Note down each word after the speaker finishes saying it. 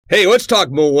Hey, let's talk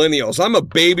millennials. I'm a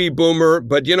baby boomer,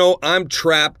 but I'm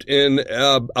trapped in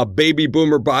a baby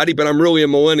boomer body, but I'm really a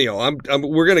millennial.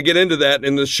 We're going to get into that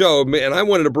in the show, and I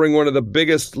wanted to bring one of the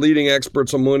biggest leading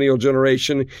experts on millennial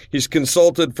generation. He's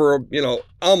consulted for,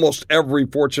 almost every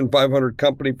Fortune 500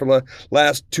 company for the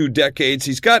last 2 decades.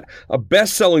 He's got a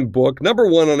best-selling book,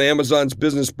 #1 on Amazon's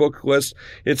business book list.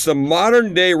 It's the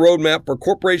modern-day roadmap for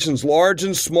corporations large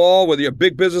and small, whether you're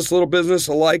big business, little business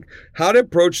alike, how to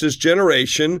approach this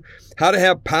generation, how to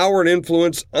have power and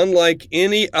influence unlike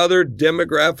any other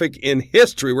demographic in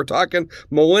history. We're talking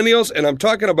millennials, and I'm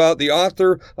talking about the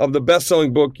author of the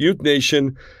best-selling book, Youth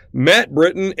Nation, Matt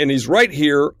Britton, and he's right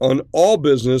here on All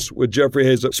Business with Jeffrey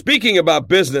Hayzlett. Speaking about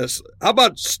business, how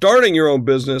about starting your own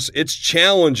business? It's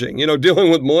challenging.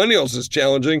 Dealing with millennials is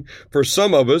challenging for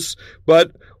some of us,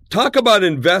 but talk about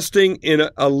investing in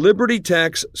a Liberty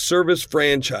Tax service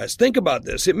franchise. Think about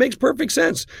this. It makes perfect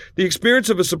sense. The experience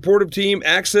of a supportive team,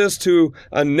 access to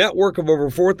a network of over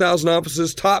 4,000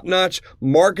 offices, top-notch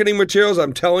marketing materials.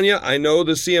 I'm telling you, I know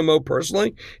the CMO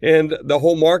personally and the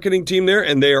whole marketing team there,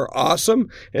 and they are awesome.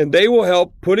 And they will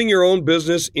help putting your own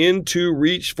business into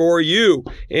reach for you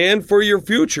and for your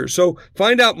future. So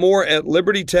find out more at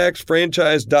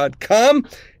libertytaxfranchise.com.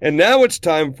 And now it's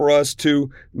time for us to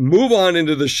move on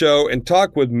into the show and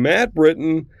talk with Matt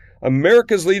Britton,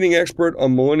 America's leading expert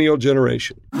on millennial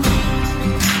generation.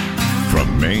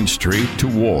 From Main Street to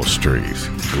Wall Street,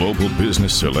 global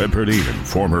business celebrity and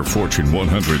former Fortune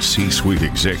 100 C-suite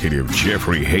executive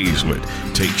Jeffrey Hayzlett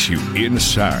takes you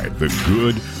inside the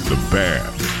good, the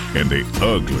bad, and the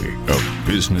ugly of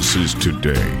businesses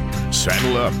today.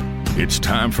 Saddle up. It's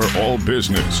time for All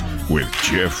Business with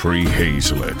Jeffrey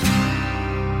Hayzlett.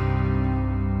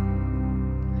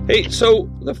 Hey, so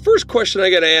the first question I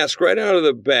got to ask right out of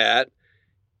the bat,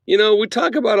 we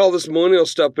talk about all this millennial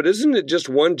stuff, but isn't it just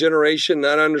one generation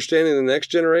not understanding the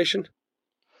next generation?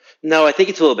 No, I think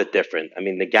it's a little bit different. I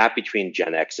mean, the gap between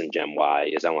Gen X and Gen Y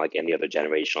is unlike any other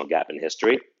generational gap in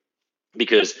history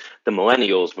because the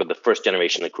millennials were the first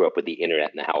generation that grew up with the internet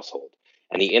in the household.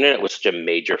 And the internet was such a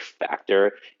major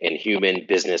factor in human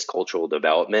business cultural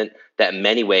development that in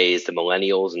many ways the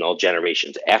millennials and all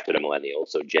generations after the millennials,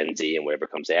 so Gen Z and whatever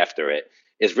comes after it,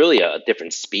 is really a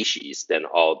different species than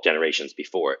all generations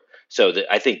before it. So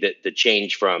I think that the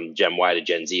change from Gen Y to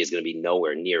Gen Z is going to be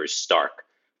nowhere near as stark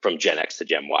from Gen X to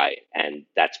Gen Y. And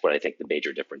that's what I think the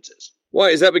major difference is. Why?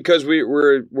 Is that because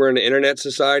we're an internet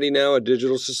society now, a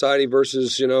digital society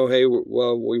versus, we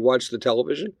watch the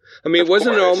television? I mean,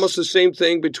 wasn't it almost the same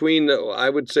thing between,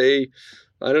 I would say,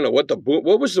 I don't know, what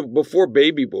was the before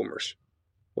baby boomers?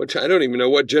 Which I don't even know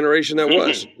what generation that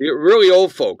was. Really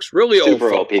old folks, really old folks.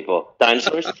 Super old people.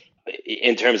 Dinosaurs?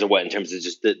 In terms of what? In terms of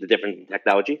just the different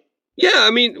technology? Yeah,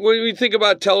 I mean, when we think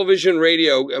about television,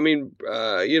 radio, I mean,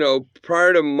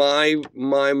 prior to my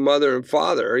mother and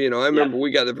father, I remember we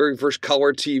got the very first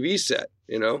color TV set,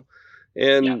 and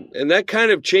that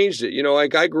kind of changed it.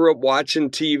 Like I grew up watching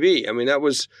TV. I mean, that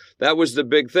was the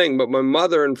big thing, but my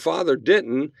mother and father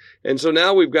didn't. And so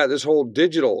now we've got this whole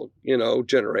digital,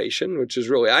 generation, which is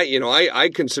really, I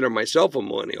consider myself a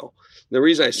millennial. The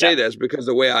reason I say that is because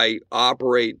the way I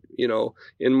operate,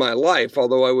 in my life,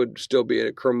 although I would still be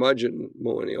a curmudgeon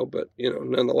millennial, but,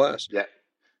 nonetheless. Yeah.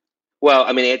 Well,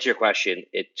 I mean, to answer your question,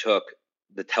 it took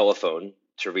the telephone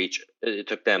to reach, it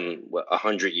took them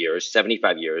 100 years,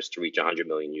 75 years to reach 100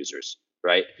 million users,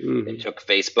 right? Mm-hmm. It took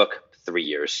Facebook 3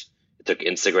 years. It took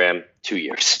Instagram 2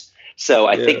 years. So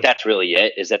I think that's really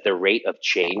it, is that the rate of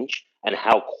change and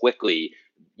how quickly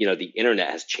the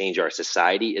internet has changed our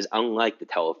society is unlike the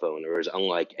telephone or is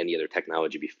unlike any other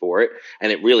technology before it.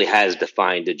 And it really has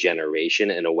defined a generation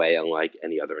in a way unlike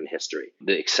any other in history.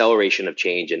 The acceleration of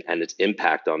change and its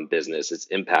impact on business, its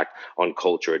impact on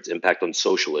culture, its impact on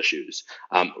social issues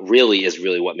really is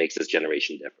what makes this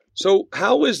generation different. So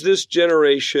how is this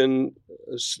generation,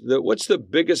 what's the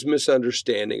biggest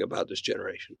misunderstanding about this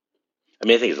generation? I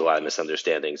mean, I think there's a lot of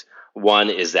misunderstandings.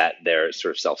 One is that they're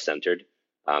sort of self-centered.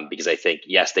 Because I think,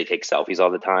 yes, they take selfies all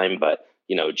the time, but,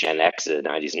 Gen X in the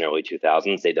 90s and early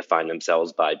 2000s, they define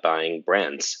themselves by buying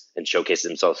brands and showcase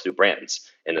themselves through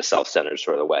brands in a self-centered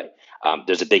sort of way.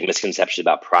 There's a big misconception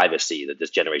about privacy, that this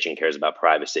generation cares about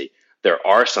privacy. There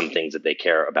are some things that they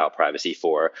care about privacy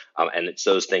for, and it's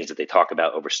those things that they talk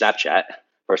about over Snapchat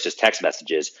versus text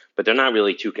messages, but they're not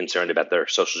really too concerned about their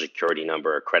social security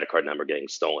number or credit card number getting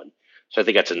stolen. So I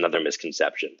think that's another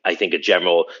misconception. I think a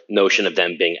general notion of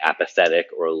them being apathetic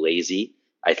or lazy,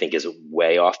 I think is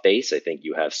way off base. I think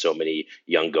you have so many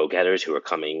young go-getters who are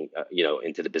coming,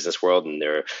 into the business world and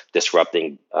they're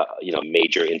disrupting,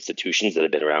 major institutions that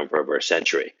have been around for over a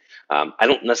century. I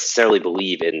don't necessarily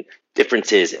believe in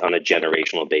differences on a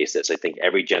generational basis. I think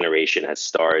every generation has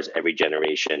stars, every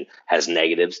generation has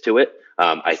negatives to it.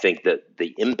 I think that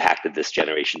the impact of this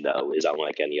generation, though, is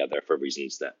unlike any other for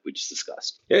reasons that we just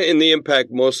discussed. Yeah, and the impact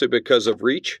mostly because of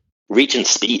reach? Reach and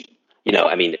speed.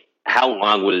 How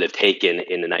long would it have taken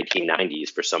in the 1990s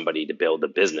for somebody to build a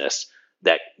business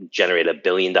that generated $1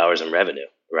 billion in revenue,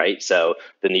 right? So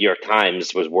the New York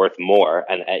Times was worth more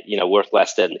and, worth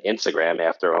less than Instagram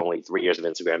after only 3 years of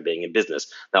Instagram being in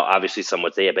business. Now, obviously, some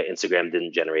would say, but Instagram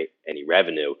didn't generate any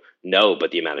revenue. No,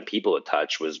 but the amount of people it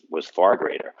touched was far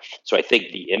greater. So I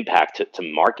think the impact to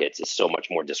markets is so much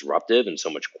more disruptive and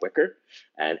so much quicker.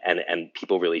 And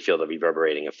people really feel the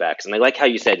reverberating effects. And I like how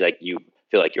you said, you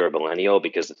feel like you're a millennial,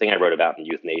 because the thing I wrote about in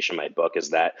Youth Nation, my book,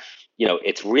 is that,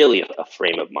 it's really a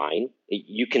frame of mind.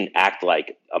 You can act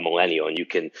like a millennial and you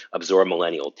can absorb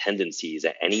millennial tendencies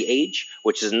at any age,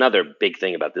 which is another big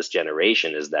thing about this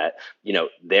generation, is that,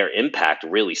 their impact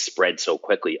really spread so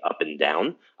quickly up and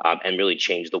down and really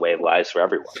changed the way of lives for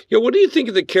everyone. Yeah. What do you think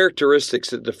of the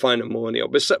characteristics that define a millennial,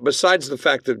 besides the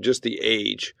fact of just the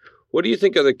age? What do you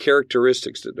think are the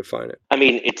characteristics that define it? I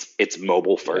mean, it's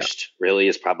mobile first, really,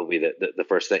 is probably the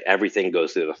first thing. Everything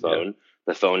goes through the phone. Yeah.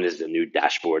 The phone is the new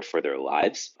dashboard for their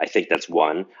lives. I think that's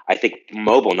one. I think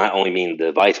mobile not only meaning the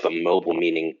device, but mobile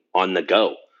meaning on the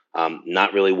go,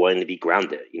 not really wanting to be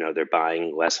grounded. They're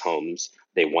buying less homes.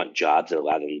 They want jobs that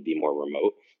allow them to be more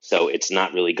remote. So it's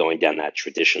not really going down that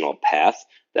traditional path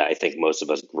that I think most of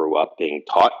us grew up being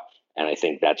taught. And I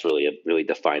think that's really a really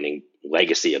defining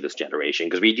legacy of this generation,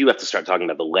 because we do have to start talking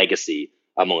about the legacy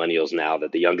of millennials now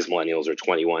that the youngest millennials are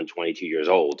 21, 22 years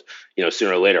old.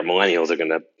 Sooner or later, millennials are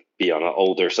going to be on the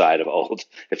older side of old,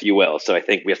 if you will. So I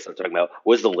think we have to start talking about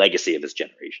what's the legacy of this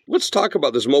generation. Let's talk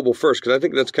about this mobile first, because I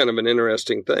think that's kind of an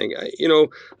interesting thing.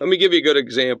 Let me give you a good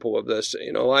example of this.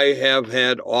 I have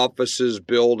had offices,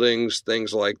 buildings,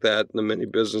 things like that in the many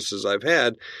businesses I've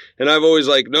had. And I've always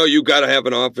no, you got to have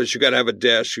an office, you got to have a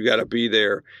desk, you got to be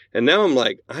there. And now I'm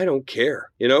like, I don't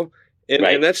care, And,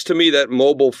 right. And that's, to me, that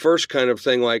mobile first kind of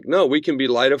thing. No, we can be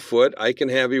light of foot. I can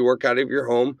have you work out of your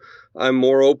home. I'm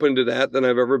more open to that than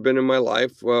I've ever been in my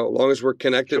life. Well, as long as we're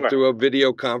connected through a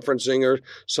video conferencing or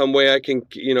some way I can,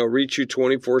 reach you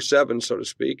 24/7, so to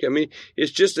speak. I mean,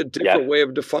 it's just a different way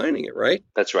of defining it, right?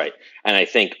 That's right. And I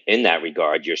think in that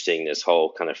regard, you're seeing this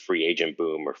whole kind of free agent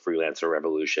boom or freelancer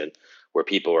revolution, where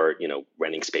people are,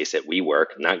 renting space at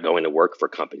WeWork, not going to work for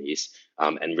companies,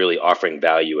 and really offering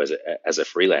value as a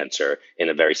freelancer in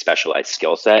a very specialized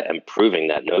skill set, and proving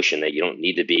that notion that you don't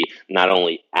need to be not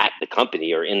only at the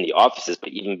company or in the offices, but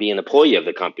even be an employee of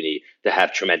the company to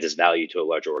have tremendous value to a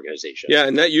larger organization. Yeah,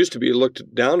 and that used to be looked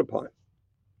down upon,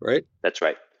 right? That's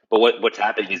right. But what's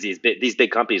happening is these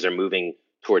big companies are moving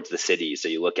towards the cities. So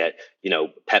you look at,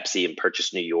 Pepsi in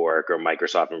Purchase, New York, or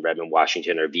Microsoft in Redmond,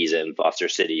 Washington, or Visa in Foster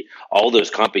City. All those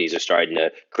companies are starting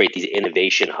to create these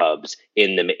innovation hubs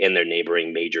in their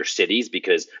neighboring major cities,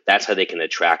 because that's how they can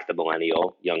attract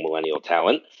the young millennial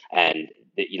talent. And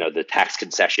the tax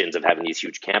concessions of having these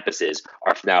huge campuses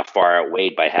are now far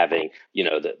outweighed by having,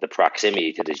 the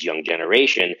proximity to this young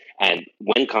generation. And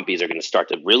when companies are going to start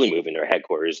to really move in their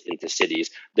headquarters into cities,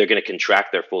 they're going to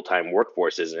contract their full-time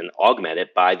workforces and augment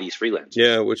it by these freelancers.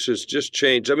 Yeah, which has just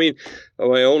changed. I mean,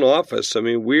 my own office,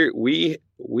 we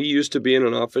used to be in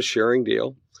an office sharing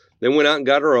deal, then went out and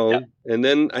got our own. Yeah. And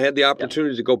then I had the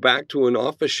opportunity to go back to an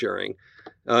office sharing.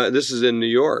 This is in New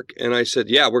York. And I said,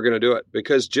 yeah, we're going to do it,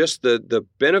 because just the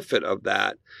benefit of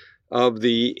that, of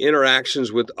the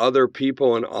interactions with other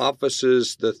people in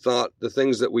offices, the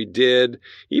things that we did,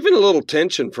 even a little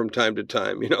tension from time to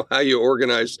time, how you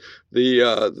organize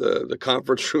the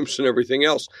conference rooms and everything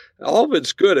else. All of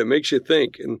it's good. It makes you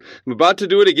think. And I'm about to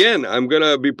do it again. I'm going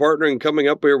to be partnering coming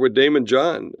up here with Damon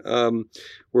John.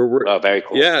 Oh, very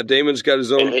cool. Yeah, Damon's got his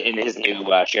own in his new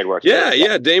shared work.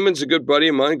 Yeah. Damon's a good buddy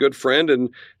of mine, good friend, and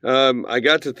I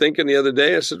got to thinking the other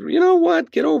day. I said, you know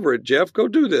what? Get over it, Jeff. Go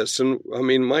do this. And I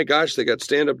mean, my gosh, they got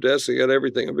stand-up desks, they got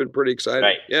everything. I've been pretty excited.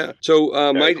 Right. Yeah.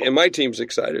 So my team's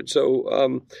excited.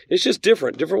 So it's just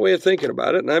different way of thinking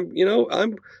about it. And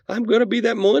I'm going to be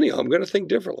that millennial. I'm going to think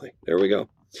differently. There we go.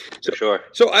 So, sure.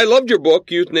 So I loved your book,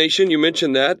 Youth Nation. You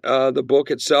mentioned that, the book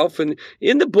itself. And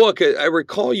in the book, I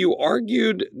recall you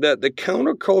argued that the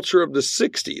counterculture of the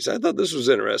 60s, I thought this was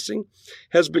interesting,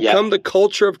 has become the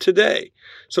culture of today.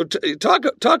 So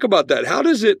talk about that. How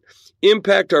does it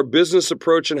impact our business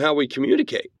approach and how we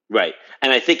communicate? Right.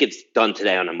 And I think it's done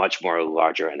today on a much more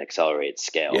larger and accelerated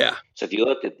scale. Yeah. So if you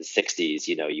looked at the 60s,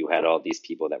 you had all these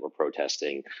people that were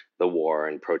protesting the war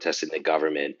and protesting the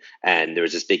government. And there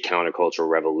was this big countercultural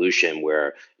revolution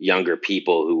where younger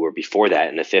people who were before that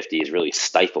in the 50s really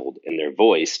stifled in their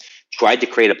voice, tried to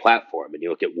create a platform. And you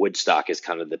look at Woodstock as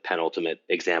kind of the penultimate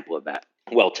example of that.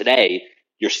 Well, today,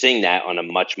 you're seeing that on a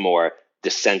much more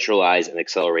decentralized and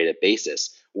accelerated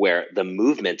basis, where the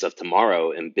movements of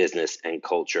tomorrow in business and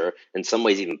culture, in some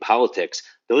ways even politics,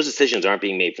 those decisions aren't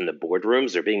being made from the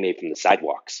boardrooms, they're being made from the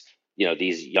sidewalks.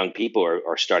 These young people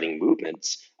are starting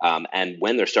movements, and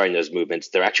when they're starting those movements,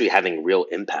 they're actually having real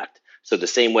impact. So the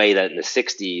same way that in the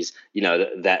 60s,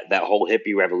 that whole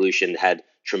hippie revolution had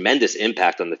tremendous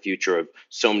impact on the future of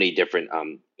so many different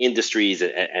industries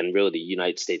and really the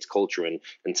United States culture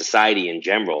and society in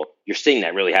general, you're seeing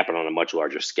that really happen on a much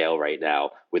larger scale right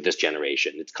now with this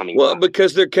generation. It's coming. Well,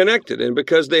 because they're connected and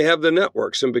because they have the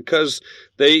networks and because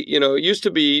they, it used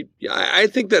to be, I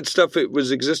think that stuff, it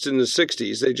was existed in the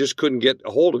 60s. They just couldn't get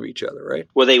a hold of each other, right?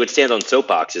 Well, they would stand on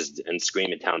soapboxes and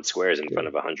scream at town squares in front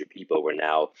of 100 people, where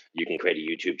now you can create a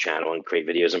YouTube channel and create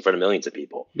videos in front of millions of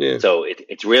people. Yeah. So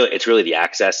it's really the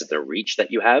access, the reach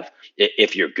that you have.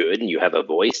 If you're good and you have a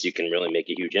voice, you can really make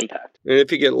a huge impact. And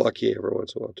if you get lucky every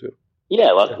once in a while too.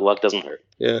 Yeah, luck doesn't hurt.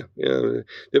 Yeah.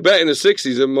 Back in the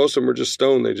 60s, most of them were just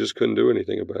stoned. They just couldn't do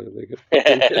anything about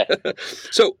it.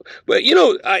 So, but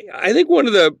I think one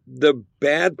of the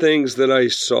bad things that I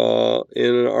saw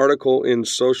in an article in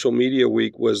Social Media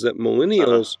Week was that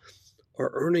millennials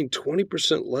are earning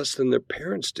 20% less than their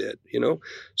parents did.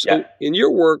 So in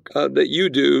your work that you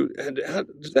do,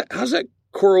 how's that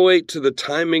correlate to the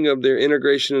timing of their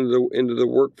integration into the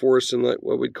workforce and like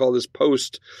what we'd call this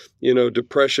post,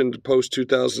 depression, post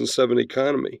 2007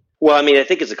 economy? Well, I mean, I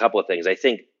think it's a couple of things. I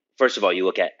think, first of all, you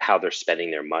look at how they're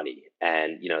spending their money,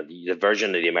 and the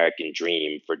version of the American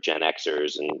dream for Gen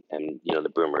Xers and the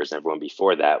boomers and everyone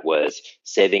before that was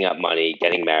saving up money,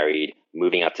 getting married,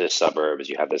 moving out to the suburbs.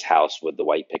 You have this house with the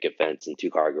white picket fence and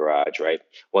 2-car garage, right?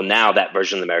 Well, now that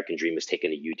version of the American dream has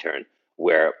taken a U-turn,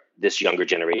 where this younger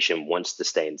generation wants to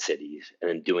stay in cities, and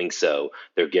in doing so,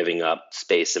 they're giving up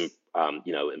space and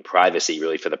and privacy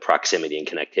really for the proximity and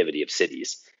connectivity of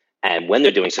cities. And when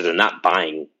they're doing so, they're not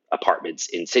buying apartments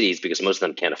in cities because most of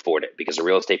them can't afford it, because the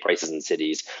real estate prices in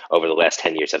cities over the last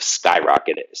 10 years have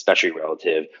skyrocketed, especially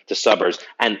relative to suburbs.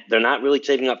 And they're not really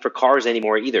saving up for cars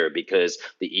anymore either, because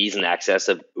the ease and access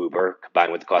of Uber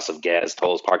combined with the cost of gas,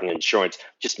 tolls, parking, and insurance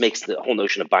just makes the whole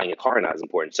notion of buying a car not as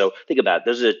important. So think about it.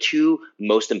 Those are the two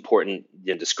most important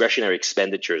discretionary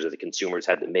expenditures that the consumers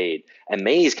had to make. And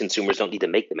many of these consumers don't need to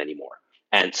make them anymore.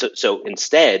 And so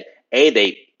instead,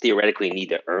 they theoretically need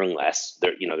to earn less.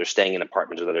 They're staying in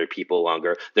apartments with other people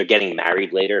longer. They're getting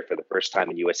married later for the first time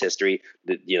in U.S. history.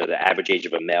 The average age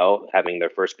of a male having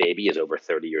their first baby is over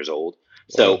 30 years old.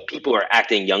 So people are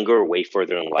acting younger way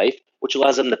further in life, which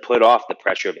allows them to put off the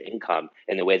pressure of income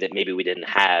in a way that maybe we didn't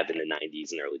have in the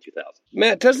 90s and early 2000s.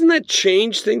 Matt, doesn't that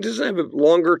change things? Doesn't it have a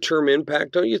longer term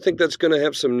impact? Don't you think that's going to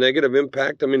have some negative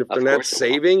impact? I mean, if they're not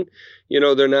saving,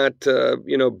 they're not,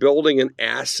 building an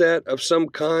asset of some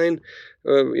kind,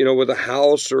 with a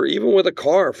house or even with a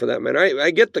car for that matter.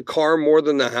 I get the car more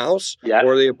than the house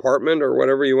or the apartment or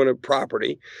whatever you want to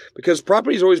property, because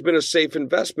property's always been a safe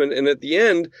investment. And at the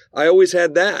end, I always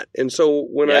had that. And so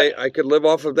when I could live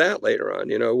off of that later on,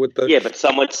 with the... Yeah, but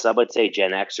some would say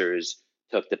Gen Xers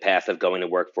took the path of going to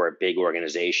work for a big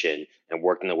organization and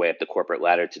working their way up the corporate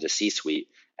ladder to the C-suite.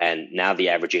 And now the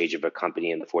average age of a company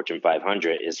in the Fortune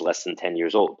 500 is less than 10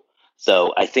 years old.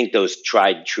 So I think those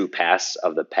tried and true paths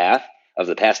of the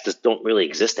past just don't really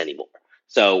exist anymore.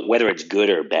 So whether it's good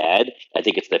or bad, I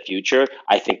think it's the future.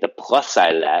 I think the plus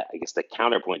side of that, I guess the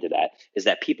counterpoint to that, is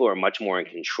that people are much more in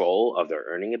control of their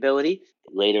earning ability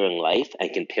later in life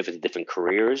and can pivot to different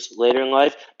careers later in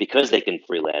life because they can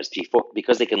freelance,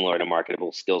 because they can learn a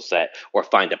marketable skill set or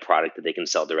find a product that they can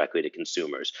sell directly to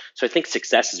consumers. So I think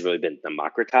success has really been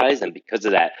democratized, and because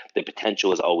of that, the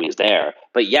potential is always there.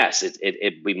 But yes,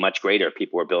 it'd be much greater if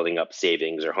people were building up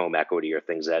savings or home equity or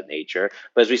things of that nature.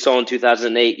 But as we saw in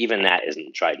 2008, even that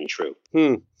isn't tried and true.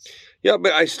 Yeah,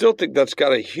 but I still think that's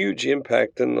got a huge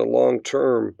impact in the long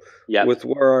term with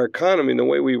where our economy, the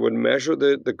way we would measure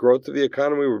the growth of the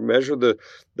economy, we would measure the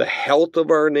health of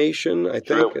our nation, I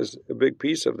think, is a big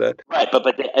piece of that. Right, but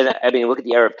look at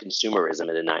the era of consumerism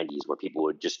in the 90s, where people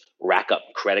would just rack up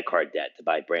credit card debt to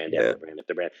buy brand after brand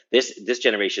after brand. This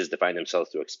generation has defined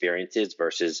themselves through experiences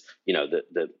versus,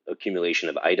 the accumulation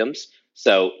of items.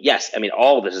 So yes,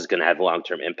 all of this is going to have a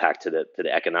long-term impact to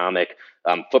the economic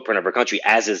footprint of our country,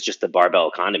 as is just the barbell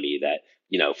economy that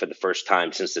for the first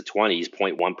time since the 20s,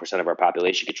 0.1% of our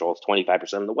population controls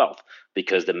 25% of the wealth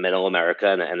because the middle America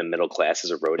and the middle class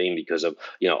is eroding because of,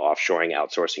 offshoring,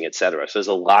 outsourcing, et cetera. So there's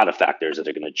a lot of factors that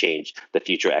are going to change the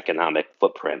future economic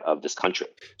footprint of this country.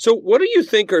 So what do you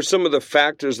think are some of the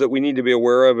factors that we need to be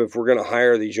aware of if we're going to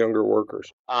hire these younger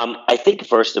workers? I think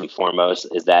first and foremost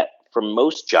is that for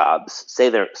most jobs, say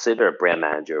they're a brand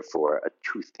manager for a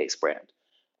toothpaste brand.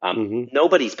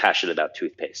 Nobody's passionate about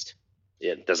toothpaste.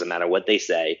 It doesn't matter what they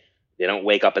say. They don't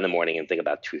wake up in the morning and think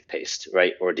about toothpaste,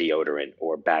 right? Or deodorant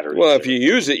or batteries. Well, if you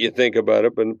use it, you think about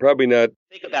it, but probably not.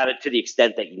 Think about it to the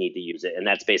extent that you need to use it. And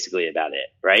that's basically about it,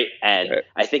 right? And Right.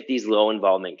 I think these low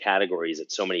involvement categories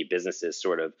that so many businesses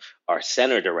sort of are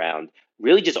centered around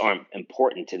really just aren't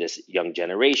important to this young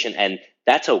generation. And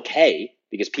that's okay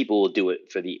because people will do it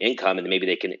for the income and maybe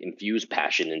they can infuse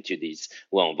passion into these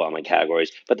low involvement categories.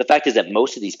 But the fact is that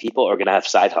most of these people are going to have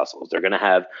side hustles. They're going to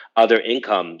have other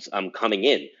incomes coming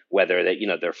in, whether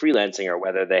they're freelancing or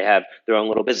whether they have their own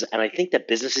little business. And I think that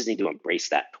businesses need to embrace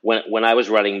that. When I was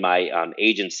running my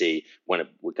agency, when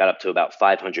we got up to about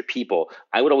 500 people,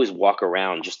 I would always walk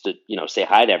around just to say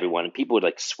hi to everyone, and people would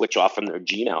like switch off from their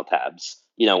Gmail tabs.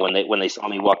 When they saw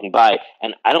me walking by,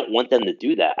 and I don't want them to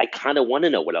do that. I kind of want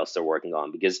to know what else they're working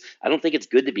on because I don't think it's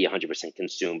good to be 100%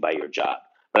 consumed by your job.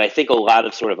 But I think a lot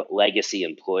of sort of legacy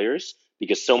employers,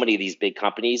 because so many of these big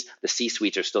companies, the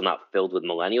C-suites are still not filled with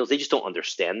millennials. They just don't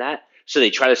understand that. So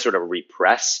they try to sort of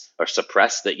repress or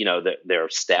suppress their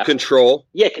staff. Control.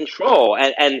 Yeah, control.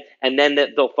 And then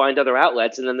they'll find other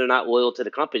outlets, and then they're not loyal to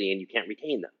the company and you can't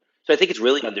retain them. So I think it's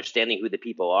really understanding who the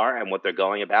people are and what they're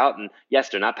going about. And yes,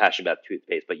 they're not passionate about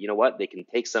toothpaste, but you know what? They can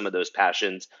take some of those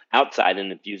passions outside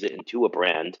and infuse it into a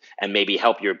brand and maybe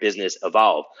help your business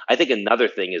evolve. I think another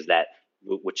thing is that,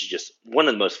 which is just one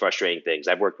of the most frustrating things.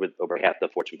 I've worked with over half the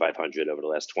Fortune 500 over the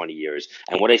last 20 years.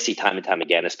 And what I see time and time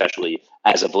again, especially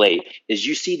as of late, is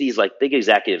you see these like big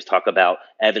executives talk about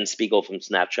Evan Spiegel from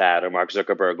Snapchat or Mark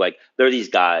Zuckerberg. Like they're these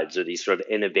gods or these sort of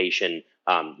innovation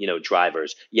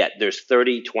drivers. Yet there's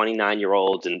 30,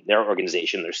 29-year-olds in their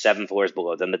organization. There's 7 floors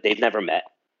below them that they've never met,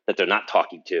 that they're not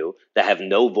talking to, that have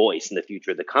no voice in the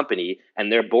future of the company.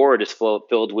 And their board is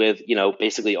filled with,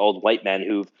 basically old white men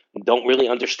who don't really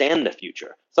understand the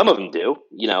future. Some of them do,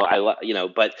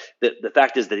 but the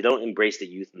fact is that they don't embrace the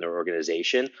youth in their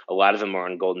organization. A lot of them are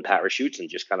on golden parachutes and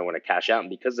just kind of want to cash out. And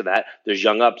because of that, there's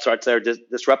young upstarts that are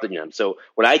disrupting them. So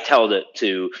what I tell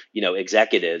to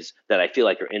executives that I feel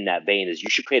like are in that vein is you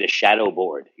should create a shadow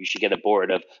board. You should get a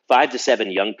board of 5 to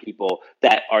 7 young people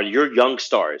that are your young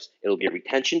stars. It'll be a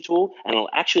retention tool, and it'll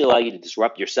actually allow you to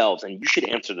disrupt yourselves. And you should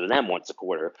answer to them once a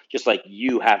quarter, just like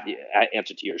you have to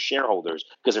answer to your shareholders,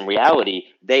 because in reality,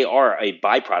 they are a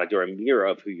byproduct or a mirror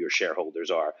of who your shareholders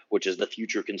are, which is the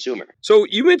future consumer. So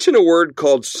you mentioned a word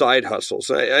called side hustles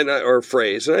or a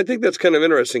phrase, and I think that's kind of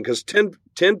interesting because 10,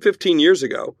 15 years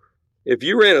ago, if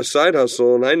you ran a side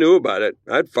hustle and I knew about it,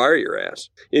 I'd fire your ass.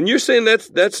 And you're saying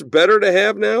that's better to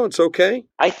have now? It's okay?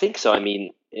 I think so. I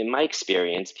mean, in my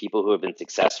experience, people who have been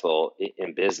successful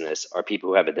in business are people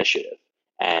who have initiative.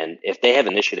 And if they have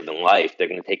initiative in life, they're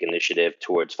going to take initiative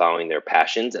towards following their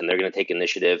passions, and they're going to take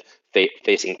initiative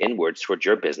facing inwards towards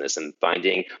your business and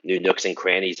finding new nooks and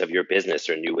crannies of your business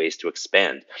or new ways to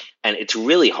expand. And it's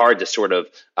really hard to sort of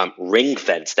ring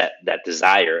fence that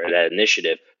desire or that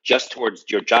initiative just towards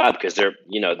your job because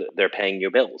they're paying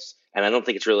your bills. And I don't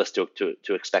think it's realistic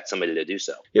to expect somebody to do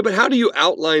so. Yeah, but how do you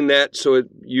outline that so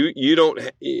you don't,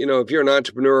 if you're an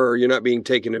entrepreneur, you're not being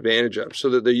taken advantage of, so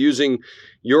that they're using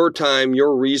your time,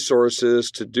 your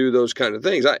resources to do those kind of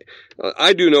things?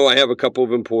 I do know I have a couple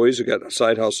of employees who got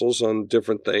side hustles on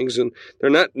different things, and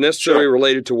they're not necessarily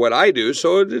related to what I do,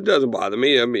 so it doesn't bother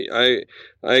me. I mean,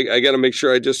 I got to make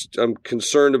sure I'm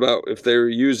concerned about if they're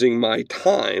using my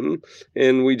time,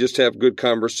 and we just have good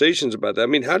conversations about that. I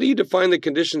mean, how do you define the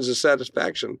conditions of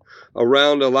satisfaction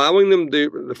around allowing them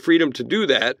the freedom to do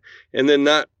that and then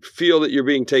not feel that you're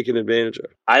being taken advantage of?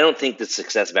 I don't think the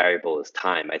success variable is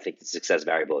time. I think the success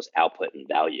variable is output and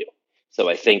value. So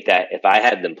I think that if I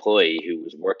had an employee who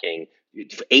was working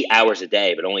for 8 hours a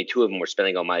day, but only 2 of them were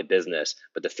spending on my business,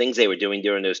 but the things they were doing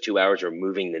during those 2 hours were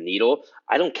moving the needle,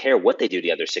 I don't care what they do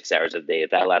the other 6 hours of the day if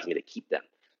that allows me to keep them.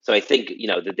 So I think,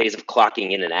 the days of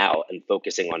clocking in and out and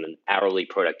focusing on an hourly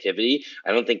productivity,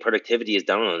 I don't think productivity is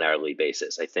done on an hourly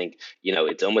basis. I think,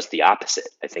 it's almost the opposite.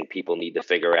 I think people need to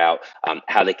figure out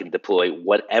how they can deploy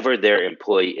whatever their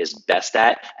employee is best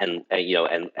at and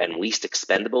least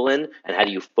expendable in, and how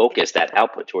do you focus that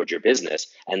output towards your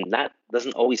business? And that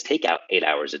doesn't always take out 8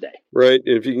 hours a day. Right.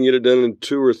 And if you can get it done in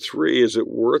 2 or 3, is it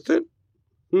worth it?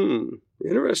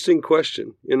 Interesting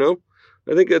question,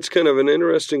 I think that's kind of an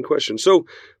interesting question. So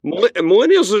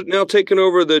millennials are now taking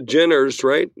over the Jenners,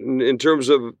 right, in terms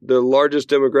of the largest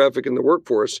demographic in the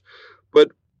workforce,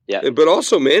 but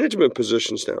also management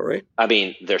positions now, right? I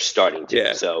mean, they're starting to.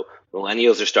 Yeah. So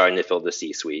millennials are starting to fill the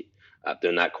C-suite.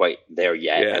 They're not quite there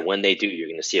yet. Yeah. And when they do, you're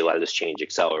going to see a lot of this change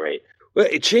accelerate. Well,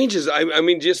 it changes. I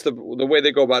mean, just the way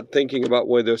they go about thinking about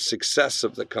where the success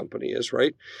of the company is,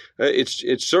 right?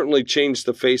 It's certainly changed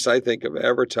the face, I think, of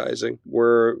advertising,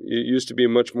 where it used to be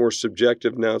much more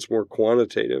subjective. Now it's more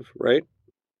quantitative, right?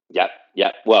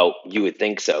 Yep. Well, you would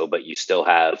think so, but you still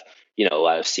have, a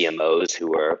lot of CMOs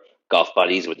who are golf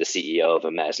buddies with the CEO of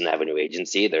a Madison Avenue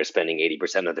agency. They're spending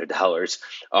 80% of their dollars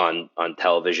on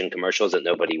television commercials that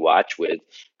nobody watch, with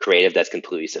creative that's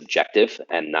completely subjective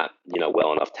and not,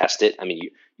 well enough tested. I mean,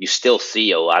 you still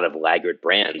see a lot of laggard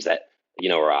brands that,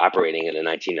 are operating in a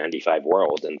 1995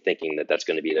 world and thinking that that's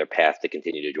going to be their path to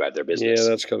continue to drive their business. Yeah,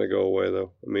 that's going to go away,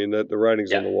 though. I mean, the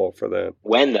writing's on the wall for that.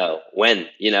 When, though? When?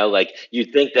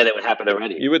 You'd think that it would happen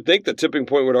already. You would think the tipping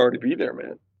point would already be there,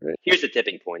 man. Right? Here's the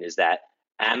tipping point, is that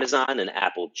Amazon and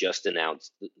Apple just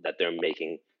announced that they're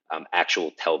making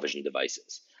actual television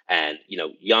devices. And,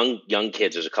 young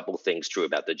kids, there's a couple of things true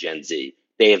about the Gen Z.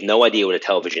 They have no idea what a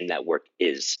television network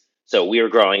is. So we were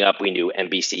growing up, we knew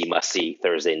NBC must see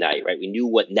Thursday night, right? We knew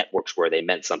what networks were. They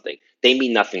meant something. They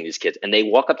mean nothing to these kids. And they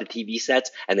walk up to TV sets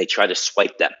and they try to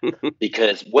swipe them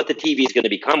because what the TV is going to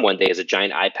become one day is a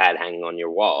giant iPad hanging on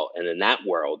your wall. And in that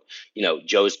world,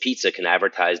 Joe's Pizza can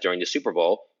advertise during the Super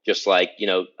Bowl, just like,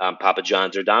 Papa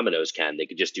John's or Domino's can. They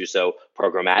could just do so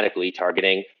programmatically,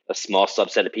 targeting a small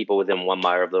subset of people within 1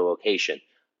 mile of the location.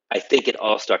 I think it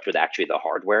all starts with actually the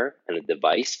hardware and the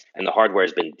device, and the hardware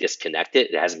has been disconnected.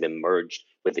 It hasn't been merged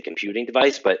with the computing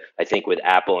device. But I think with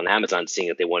Apple and Amazon seeing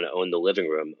that they want to own the living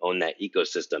room, own that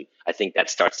ecosystem, I think that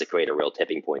starts to create a real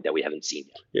tipping point that we haven't seen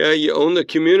yet. Yeah, you own the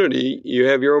community. You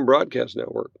have your own broadcast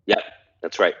network. Yep,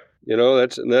 that's right.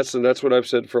 That's what I've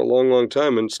said for a long, long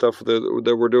time, and stuff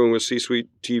that we're doing with C-Suite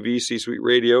TV, C-Suite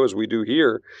Radio, as we do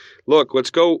here. Look, let's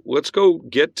go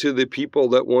get to the people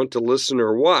that want to listen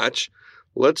or watch.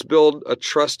 Let's build a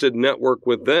trusted network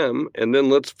with them, and then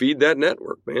let's feed that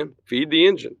network, man. Feed the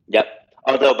engine. Yep.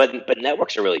 Although, but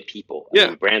networks are really people. Yeah. I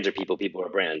mean, brands are people. People are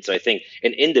brands. So I think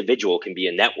an individual can be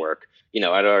a network.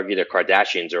 I'd argue the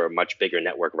Kardashians are a much bigger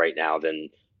network right now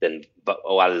than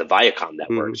a lot of the Viacom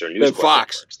networks or News Than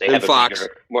Fox. Networks. They have Fox.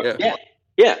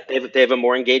 They have a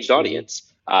more engaged audience.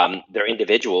 They're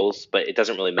individuals, but it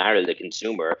doesn't really matter to the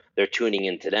consumer. They're tuning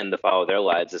into them to follow their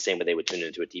lives the same way they would tune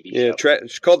into a TV show. Yeah,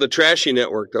 it's called the Trashy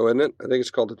Network, though, isn't it? I think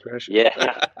it's called the Trashy.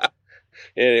 Yeah.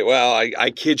 Well,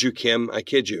 I kid you, Kim. I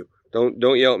kid you.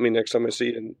 Don't yell at me next time I see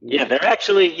you. Yeah, they're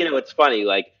actually, it's funny.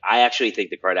 I actually think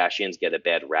the Kardashians get a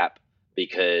bad rap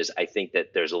because I think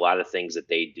that there's a lot of things that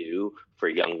they do for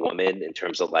young women in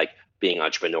terms of being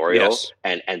entrepreneurial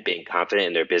and being confident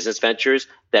in their business ventures.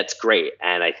 That's great.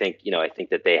 And I think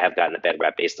that they have gotten a bad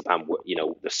rap based upon,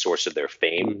 the source of their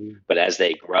fame. Mm-hmm. But as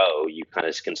they grow, you kind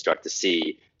of can start to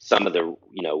see some of the,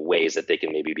 ways that they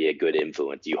can maybe be a good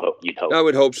influence. You'd hope. I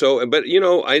would hope so. But,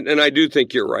 I do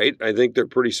think you're right. I think they're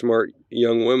pretty smart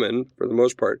young women for the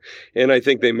most part. And I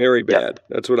think they marry bad. Yep.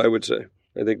 That's what I would say.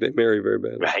 I think they marry very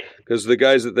bad. Right. Because the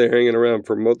guys that they're hanging around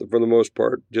for the most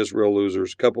part, just real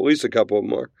losers. At least a couple of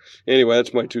them are. Anyway,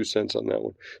 that's my 2 cents on that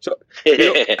one. So,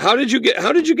 how did you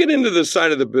get into this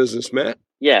side of the business, Matt?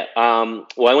 Yeah.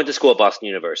 Well, I went to school at Boston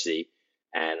University,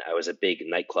 and I was a big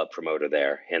nightclub promoter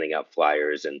there, handing out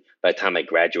flyers. And by the time I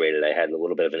graduated, I had a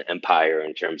little bit of an empire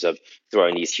in terms of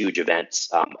throwing these huge events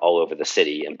all over the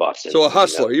city in Boston. So a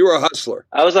hustler. You were a hustler.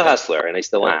 I was a hustler, and I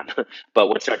still am. But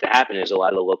what started to happen is a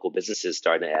lot of the local businesses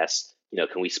started to ask,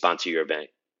 can we sponsor your event?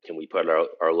 Can we put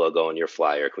our logo on your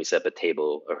flyer? Can we set up a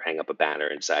table or hang up a banner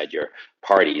inside your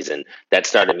parties? And that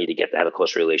started me to have a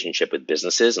close relationship with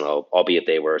businesses, and albeit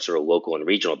they were sort of local and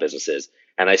regional businesses.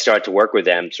 And I started to work with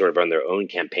them sort of on their own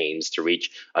campaigns to reach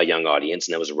a young audience.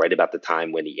 And that was right about the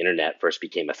time when the internet first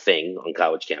became a thing on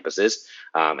college campuses.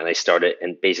 And I started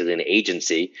basically an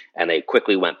agency, and I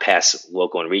quickly went past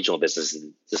local and regional businesses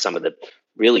to some of the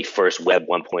really first Web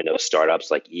 1.0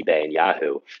 startups like eBay and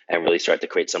Yahoo, and really started to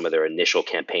create some of their initial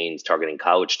campaigns targeting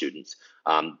college students.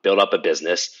 Built up a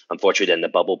business. Unfortunately, then the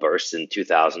bubble burst in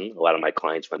 2000. A lot of my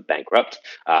clients went bankrupt.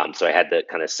 So I had to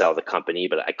kind of sell the company,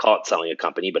 but I call it selling a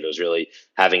company, but it was really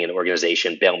having an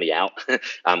organization bail me out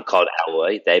called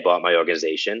Alloy. They bought my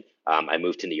organization. I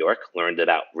moved to New York, learned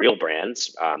about real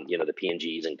brands, the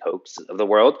P&Gs and Cokes of the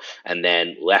world, and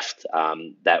then left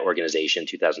that organization in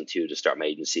 2002 to start my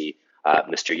agency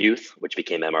Mr. Youth, which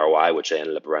became MRY, which I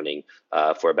ended up running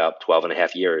for about 12 and a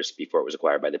half years before it was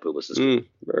acquired by the Publicis.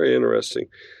 Very interesting.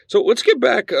 So let's get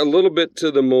back a little bit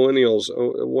to the millennials.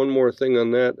 One more thing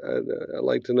on that. I'd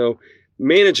like to know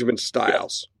management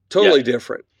styles. Totally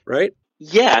different, right?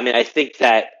 Yeah, I mean, I think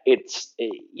that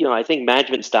I think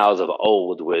management styles of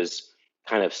old was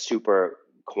kind of super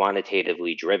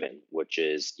quantitatively driven, which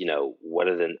is, what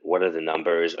are the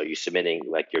numbers? Are you submitting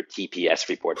like your TPS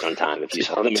reports on time if you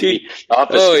saw them in the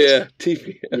office? Oh yeah,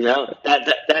 TPS.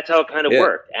 That's how it kind of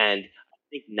worked. And I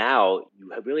think now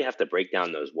you really have to break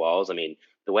down those walls. I mean,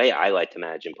 the way I like to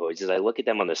manage employees is I look at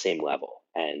them on the same level,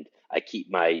 and I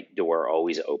keep my door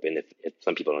always open if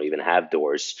some people don't even have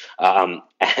doors.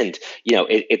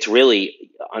 It's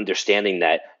really understanding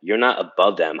that you're not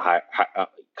above them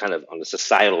kind of on a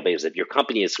societal basis. If your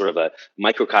company is sort of a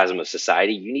microcosm of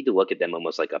society, you need to look at them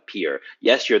almost like a peer.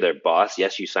 Yes, you're their boss.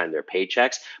 Yes, you sign their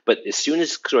paychecks. But as soon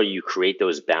as sort of you create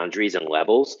those boundaries and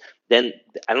levels, then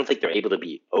I don't think they're able to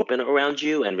be open around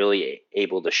you and really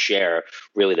able to share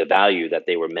really the value that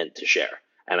they were meant to share.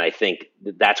 And I think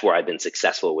that's where I've been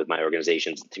successful with my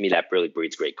organizations. To me, that really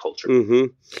breeds great culture. Mm-hmm.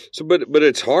 So, but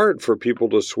it's hard for people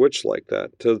to switch like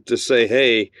that, to say,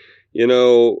 hey,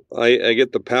 I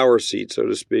get the power seat, so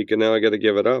to speak, and now I got to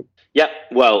give it up. Yeah.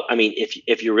 Well, I mean,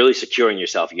 if you're really secure in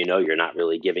yourself, you're not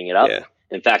really giving it up. Yeah.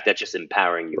 In fact, that's just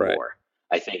empowering you more,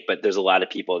 I think. But there's a lot of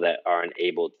people that aren't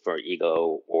able, for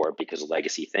ego or because of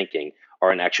legacy thinking,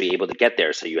 aren't actually able to get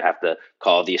there. So you have to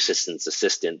call the assistants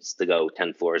to go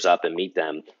 10 floors up and meet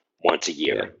them once a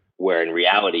year. Yeah. Where in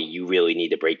reality, you really need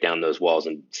to break down those walls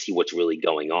and see what's really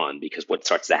going on. Because what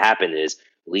starts to happen is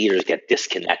leaders get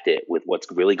disconnected with what's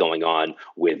really going on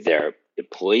with their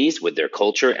employees, with their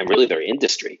culture, and really their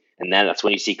industry. And then that's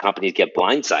when you see companies get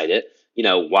blindsided.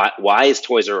 Why is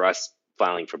Toys R Us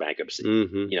filing for bankruptcy?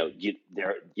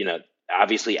 Mm-hmm.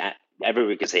 Obviously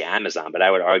everybody could say Amazon, but I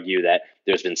would argue that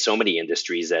there's been so many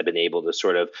industries that have been able to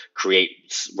sort of create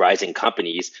rising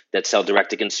companies that sell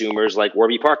direct to consumers, like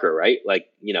Warby Parker, right? Like,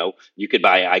 you could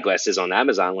buy eyeglasses on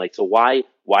Amazon. Like, so why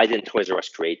didn't Toys R Us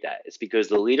create that? It's because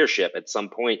the leadership at some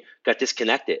point got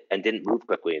disconnected and didn't move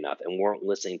quickly enough and weren't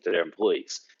listening to their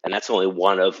employees. And that's only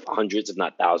one of hundreds, if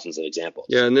not thousands, of examples.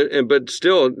 Yeah, but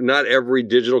still, not every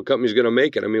digital company is going to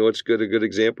make it. I mean, a good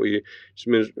example? You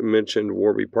just mentioned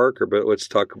Warby Parker, but let's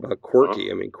talk about Quirky.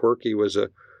 Uh-huh. I mean, Quirky was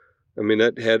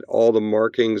that had all the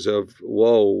markings of,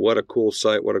 whoa, what a cool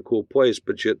site, what a cool place,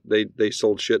 but yet they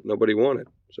sold shit nobody wanted.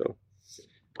 So,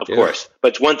 of course. But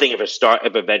it's one thing if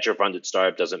a venture-funded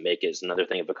startup doesn't make it. It's another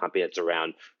thing if a company that's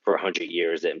around for 100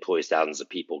 years that employs thousands of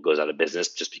people goes out of business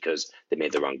just because they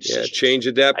made the wrong decision. Yeah, change,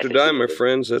 adapt, or die, my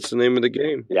friends. That's the name of the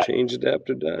game. Yeah. Change, adapt,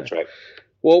 or die. That's right.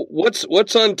 Well,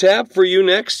 what's on tap for you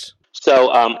next? So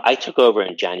I took over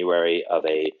in January of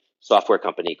a software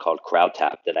company called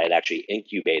CrowdTap that I had actually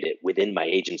incubated within my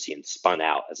agency and spun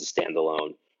out as a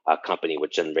standalone company,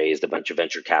 which then raised a bunch of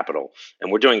venture capital.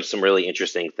 And we're doing some really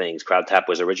interesting things. CrowdTap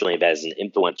was originally as an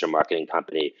influencer marketing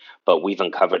company, but we've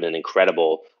uncovered an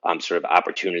incredible sort of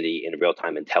opportunity in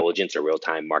real-time intelligence or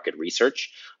real-time market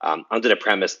research under the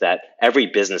premise that every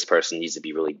business person needs to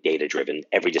be really data-driven,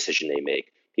 every decision they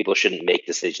make. People shouldn't make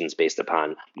decisions based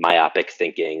upon myopic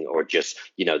thinking or just,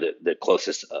 the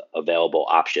closest available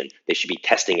option. They should be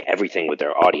testing everything with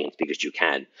their audience because you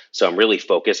can. So I'm really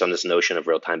focused on this notion of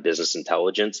real-time business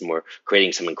intelligence, and we're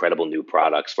creating some incredible new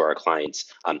products for our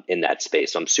clients in that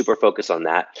space. So I'm super focused on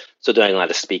that. So doing a lot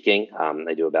of speaking.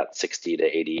 I do about 60 to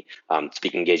 80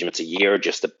 speaking engagements a year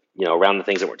just to, around the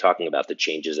things that we're talking about, the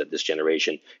changes that this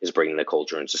generation is bringing to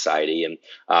culture and society,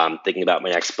 and thinking about my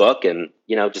next book and,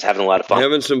 just having a lot of fun.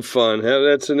 Having some fun.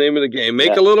 That's the name of the game.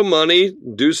 Make a little money,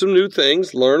 do some new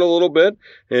things, learn a little bit,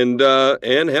 and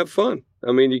have fun.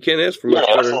 I mean, you can't ask for much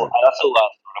better. I also love sort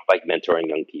of like mentoring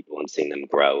young people and seeing them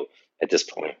grow at this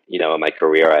point. In my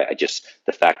career, I just,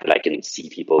 the fact that I can see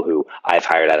people who I've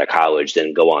hired out of college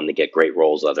then go on to get great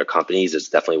roles at other companies is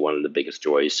definitely one of the biggest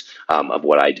joys of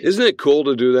what I do. Isn't it cool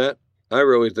to do that? I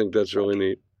really think that's really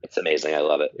neat. It's amazing. I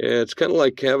love it. Yeah, it's kind of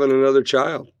like having another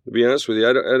child, to be honest with you.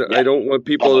 I don't want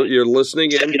people you're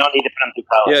listening in. You don't need to put them through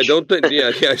college. Yeah, don't think.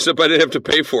 Yeah, except I didn't have to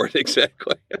pay for it.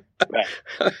 Exactly.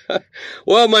 Right.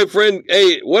 Well, my friend,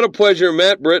 hey, what a pleasure.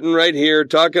 Matt Britton right here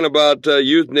talking about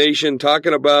Youth Nation,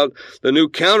 talking about the new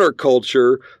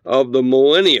counterculture of the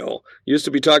millennial. Used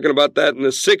to be talking about that in the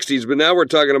 60s, but now we're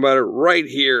talking about it right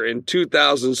here in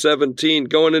 2017,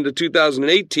 going into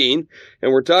 2018,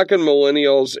 and we're talking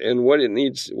millennials and what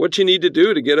you need to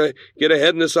do to get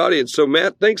ahead in this audience. So,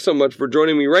 Matt, thanks so much for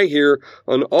joining me right here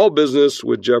on All Business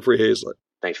with Jeffrey Hayzlett.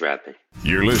 Thanks for having me.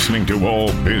 You're listening to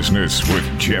All Business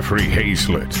with Jeffrey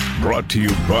Hayzlett, brought to you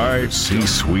by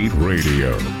C-Suite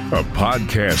Radio, a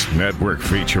podcast network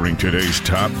featuring today's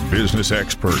top business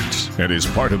experts and is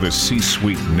part of the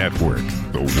C-Suite Network,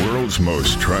 the world's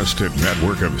most trusted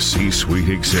network of C-Suite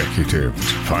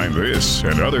executives. Find this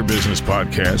and other business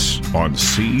podcasts on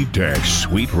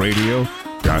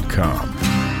c-suiteradio.com.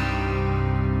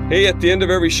 Hey, at the end of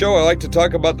every show, I like to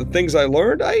talk about the things I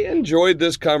learned. I enjoyed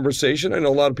this conversation. I know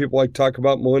a lot of people like to talk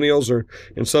about millennials,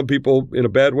 and some people in a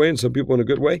bad way and some people in a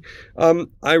good way.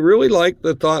 I really like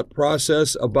the thought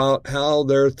process about how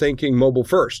they're thinking mobile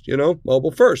first,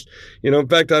 mobile first. In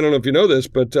fact, I don't know if you know this,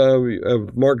 but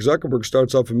Mark Zuckerberg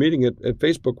starts off a meeting at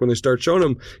Facebook when they start showing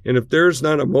them, and if there's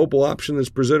not a mobile option that's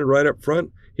presented right up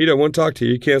front, he doesn't want to talk to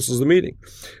you. He cancels the meeting.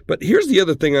 But here's the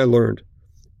other thing I learned.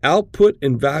 Output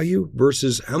and value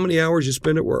versus how many hours you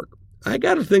spend at work. I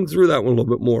got to think through that one a little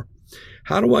bit more.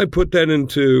 How do I put that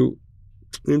into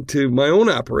my own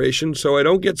operation so I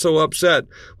don't get so upset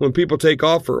when people take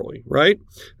off early, right?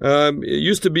 It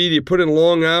used to be you put in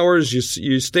long hours,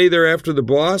 you stay there after the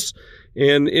boss,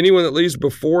 and anyone that leaves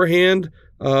beforehand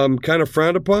kind of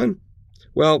frowned upon.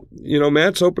 Well,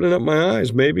 Matt's opening up my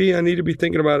eyes. Maybe I need to be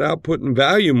thinking about output and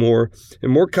value more and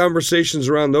more conversations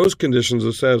around those conditions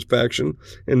of satisfaction,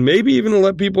 and maybe even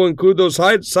let people include those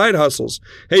side hustles.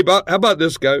 Hey, how about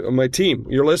this guy on my team?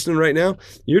 You're listening right now?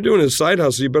 You're doing a side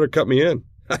hustle. You better cut me in.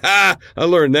 I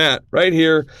learned that right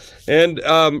here and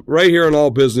right here on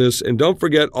All Business. And don't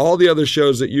forget all the other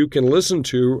shows that you can listen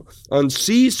to on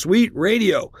C-Suite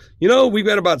Radio. We've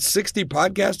got about 60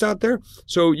 podcasts out there,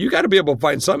 so you got to be able to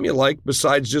find something you like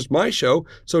besides just my show.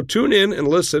 So tune in and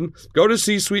listen. Go to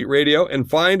C-Suite Radio and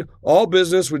find All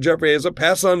Business with Jeffrey Hayzlett.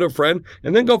 Pass on to a friend,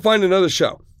 and then go find another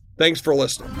show. Thanks for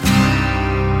listening.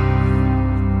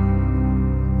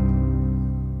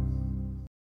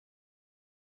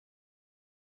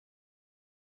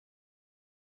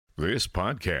 This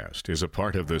podcast is a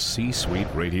part of the C-Suite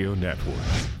Radio Network.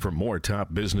 For more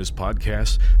top business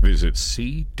podcasts, visit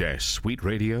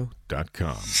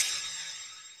c-suiteradio.com.